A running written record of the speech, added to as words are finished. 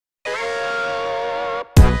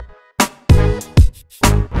Okay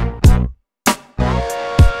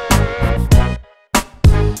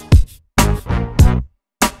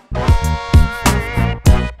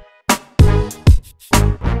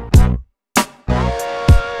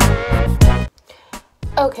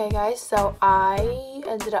guys, so I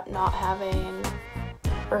ended up not having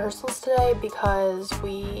rehearsals today because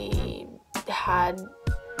we had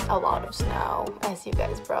a lot of snow, as you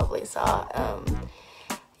guys probably saw.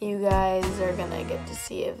 You guys are gonna get to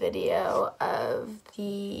see a video of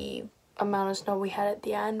the amount of snow we had at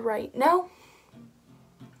the end right now.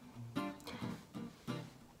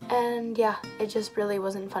 And yeah, it just really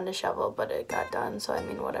wasn't fun to shovel, but it got done, so I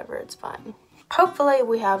mean, whatever, it's fine. Hopefully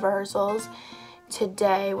we have rehearsals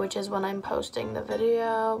today, which is when I'm posting the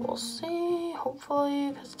video. We'll see,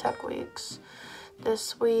 hopefully, because tech week's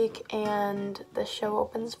this week and the show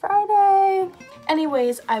opens Friday.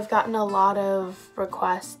 Anyways, I've gotten a lot of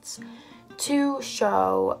requests to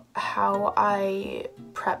show how I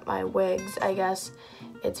prep my wigs. I guess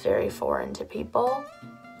it's very foreign to people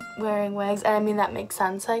wearing wigs, and I mean, that makes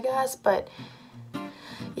sense, I guess, but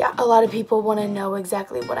yeah, a lot of people want to know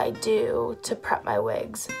exactly what I do to prep my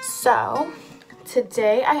wigs. So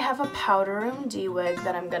today I have a powder room D wig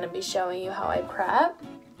that I'm going to be showing you how I prep.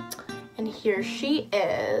 And here she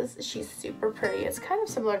is. She's super pretty. It's kind of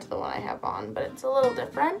similar to the one I have on, but it's a little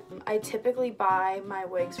different. I typically buy my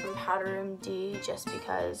wigs from Powder Room D just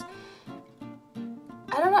because,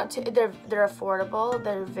 I don't know, they're affordable.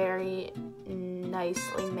 They're very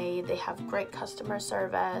nicely made. They have great customer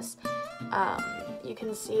service. You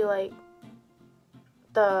can see like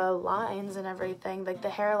the lines and everything, like the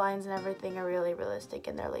hairlines and everything are really realistic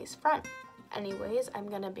in their lace front. Anyways, I'm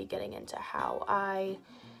gonna be getting into how I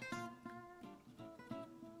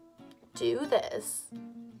do this.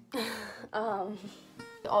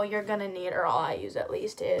 All you're gonna need, or all I use at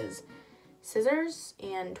least, is scissors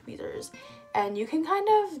and tweezers. And you can kind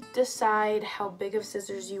of decide how big of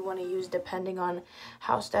scissors you want to use depending on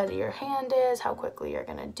how steady your hand is, how quickly you're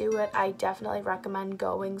gonna do it. I definitely recommend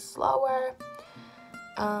going slower.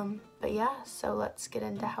 But yeah, so let's get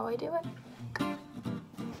into how I do it.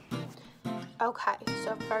 Okay,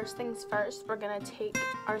 so first things first, we're gonna take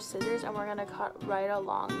our scissors and we're gonna cut right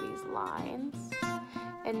along these lines.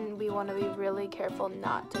 And we want to be really careful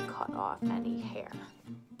not to cut off any hair.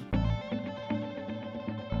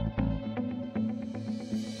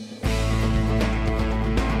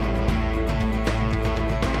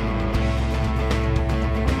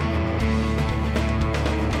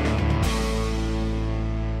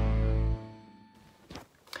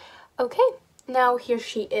 Okay, now here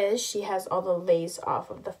she is. She has all the lace off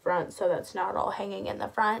of the front, so that's not all hanging in the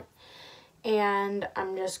front. And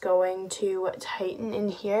I'm just going to tighten in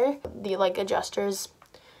here. The adjusters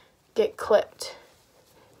get clipped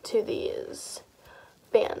to these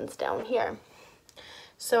bands down here.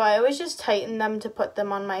 So I always just tighten them to put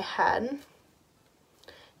them on my head,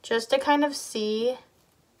 just to kind of see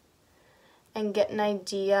and get an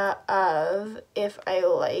idea of if I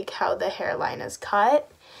like how the hairline is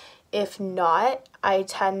cut. If not, I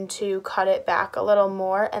tend to cut it back a little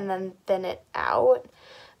more and then thin it out.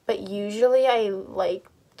 But usually I like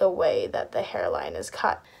the way that the hairline is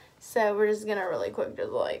cut. So we're just gonna really quick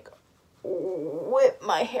just whip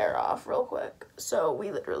my hair off real quick. So we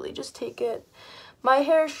literally just take it. My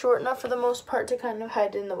hair is short enough for the most part to kind of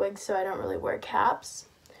hide in the wig, so I don't really wear caps.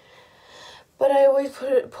 But I always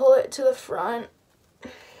pull it to the front,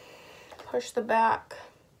 push the back.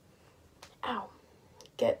 Ow.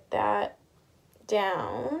 Get that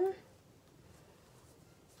down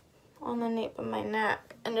on the nape of my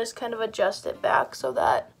neck and just kind of adjust it back so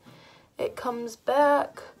that it comes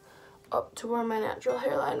back up to where my natural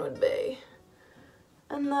hairline would be.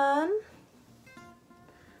 And then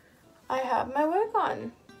I have my wig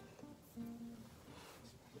on.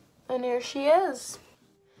 And here she is.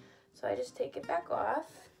 So I just take it back off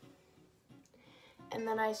and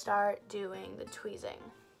then I start doing the tweezing.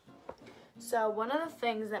 So one of the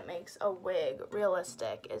things that makes a wig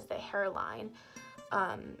realistic is the hairline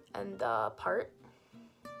and the part.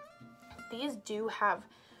 These do have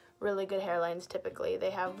really good hairlines typically. They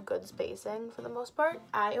have good spacing for the most part.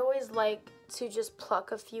 I always like to just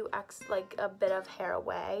pluck a bit of hair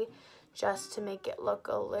away just to make it look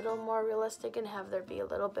a little more realistic and have there be a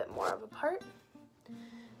little bit more of a part.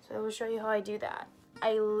 So I will show you how I do that.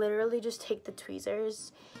 I literally just take the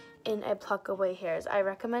tweezers and I pluck away hairs. I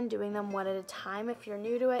recommend doing them one at a time if you're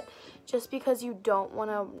new to it, just because you don't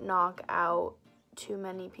want to knock out too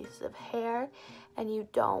many pieces of hair and you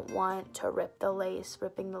don't want to rip the lace.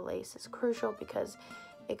 Ripping the lace is crucial because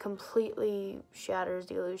it completely shatters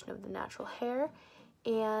the illusion of the natural hair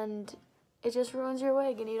and it just ruins your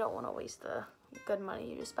wig and you don't want to waste the good money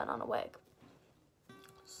you just spent on a wig.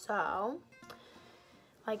 So,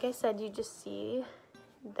 like I said, you just see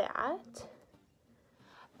that.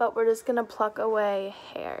 But we're just gonna pluck away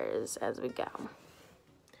hairs as we go.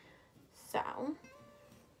 So,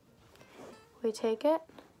 we take it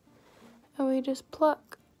and we just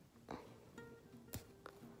pluck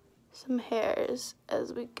some hairs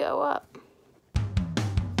as we go up.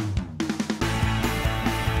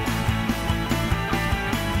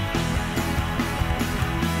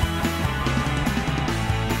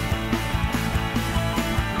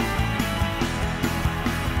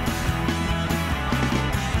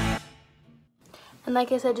 And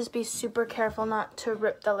like I said, just be super careful not to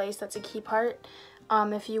rip the lace. That's a key part.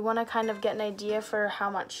 If you want to kind of get an idea for how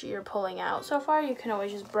much you're pulling out so far, you can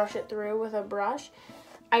always just brush it through with a brush.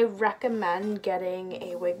 I recommend getting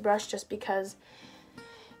a wig brush just because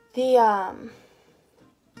the,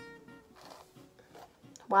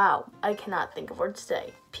 wow, I cannot think of words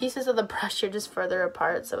today. Pieces of the brush are just further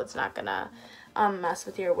apart, so it's not gonna mess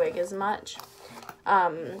with your wig as much.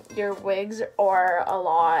 Your wigs are a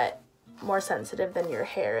lot more sensitive than your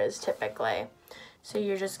hair is typically. So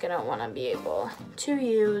you're just gonna wanna be able to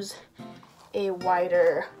use a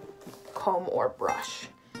wider comb or brush.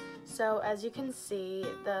 So as you can see,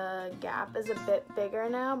 the gap is a bit bigger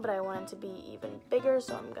now, but I want it to be even bigger,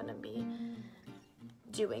 so I'm gonna be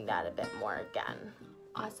doing that a bit more again.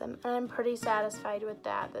 Awesome, and I'm pretty satisfied with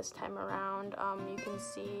that this time around.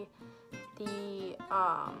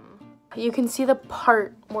 You can see the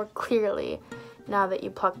part more clearly now that you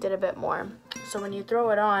plucked it a bit more. So when you throw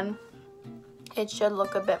it on, it should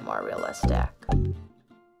look a bit more realistic.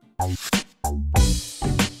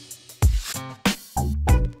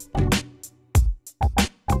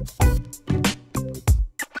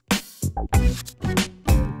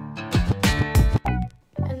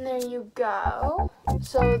 And there you go.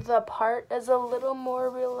 So the part is a little more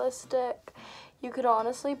realistic. You could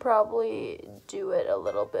honestly probably do it a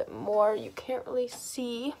little bit more. You can't really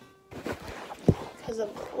see because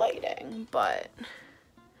of the lighting, but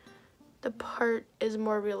the part is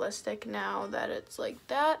more realistic now that it's like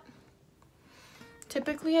that.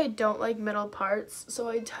 Typically I don't like middle parts, so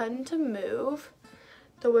I tend to move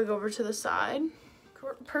the wig over to the side.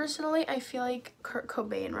 Personally, I feel like Kurt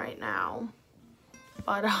Cobain right now,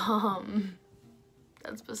 but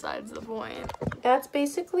that's besides the point. That's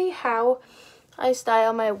basically how I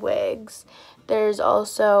style my wigs. There's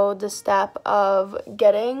also the step of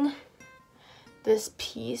getting this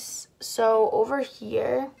piece. So over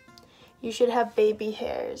here, you should have baby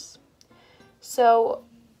hairs. So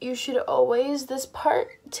you should always, this part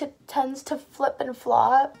tends to flip and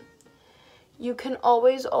flop. You can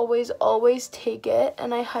always, always, always take it,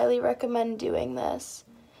 and I highly recommend doing this.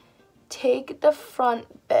 Take the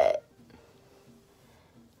front bit,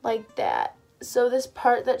 like that. So this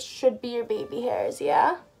part that should be your baby hairs,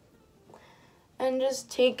 yeah? And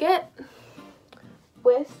just take it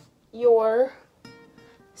with your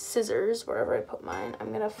scissors, wherever I put mine.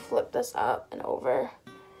 I'm gonna flip this up and over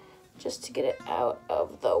just to get it out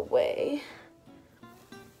of the way,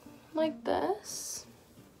 like this.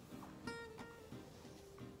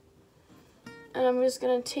 And I'm just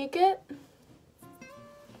gonna take it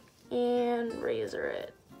and razor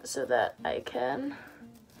it so that I can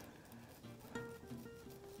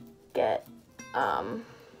get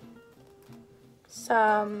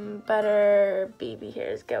some better baby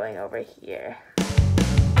hairs going over here.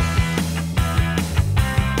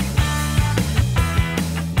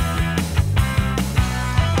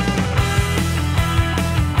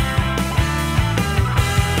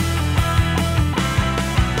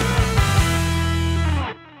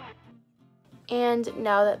 And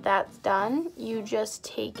now that that's done, you just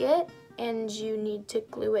take it and you need to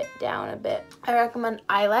glue it down a bit. I recommend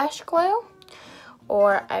eyelash glue,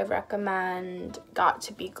 or I recommend got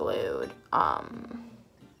to be glued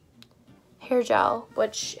hair gel,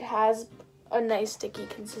 which has a nice sticky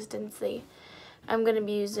consistency. I'm gonna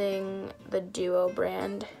be using the Duo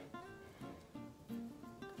brand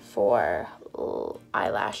for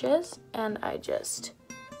eyelashes, and I just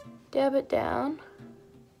dab it down.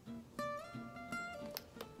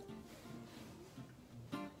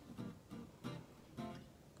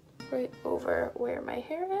 Right over where my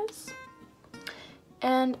hair is,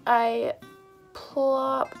 and I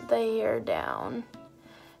plop the hair down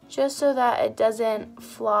just so that it doesn't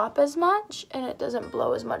flop as much and it doesn't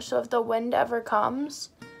blow as much. So if the wind ever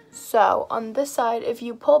comes, so on this side, if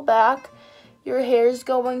you pull back, your hair is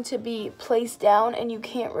going to be placed down and you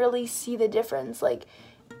can't really see the difference. Like,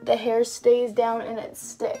 the hair stays down and it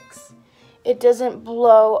sticks. It doesn't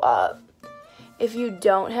blow up. If you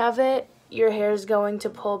don't have it, your hair is going to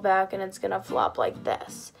pull back and it's going to flop like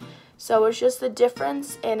this. So it's just the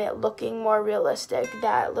difference in it looking more realistic.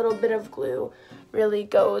 That little bit of glue really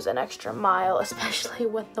goes an extra mile, especially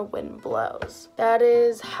when the wind blows. That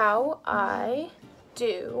is how I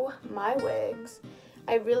do my wigs.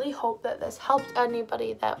 I really hope that this helped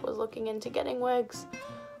anybody that was looking into getting wigs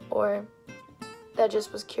or that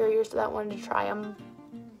just was curious that wanted to try them.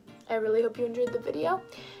 I really hope you enjoyed the video,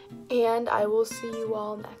 and I will see you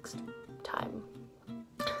all next time.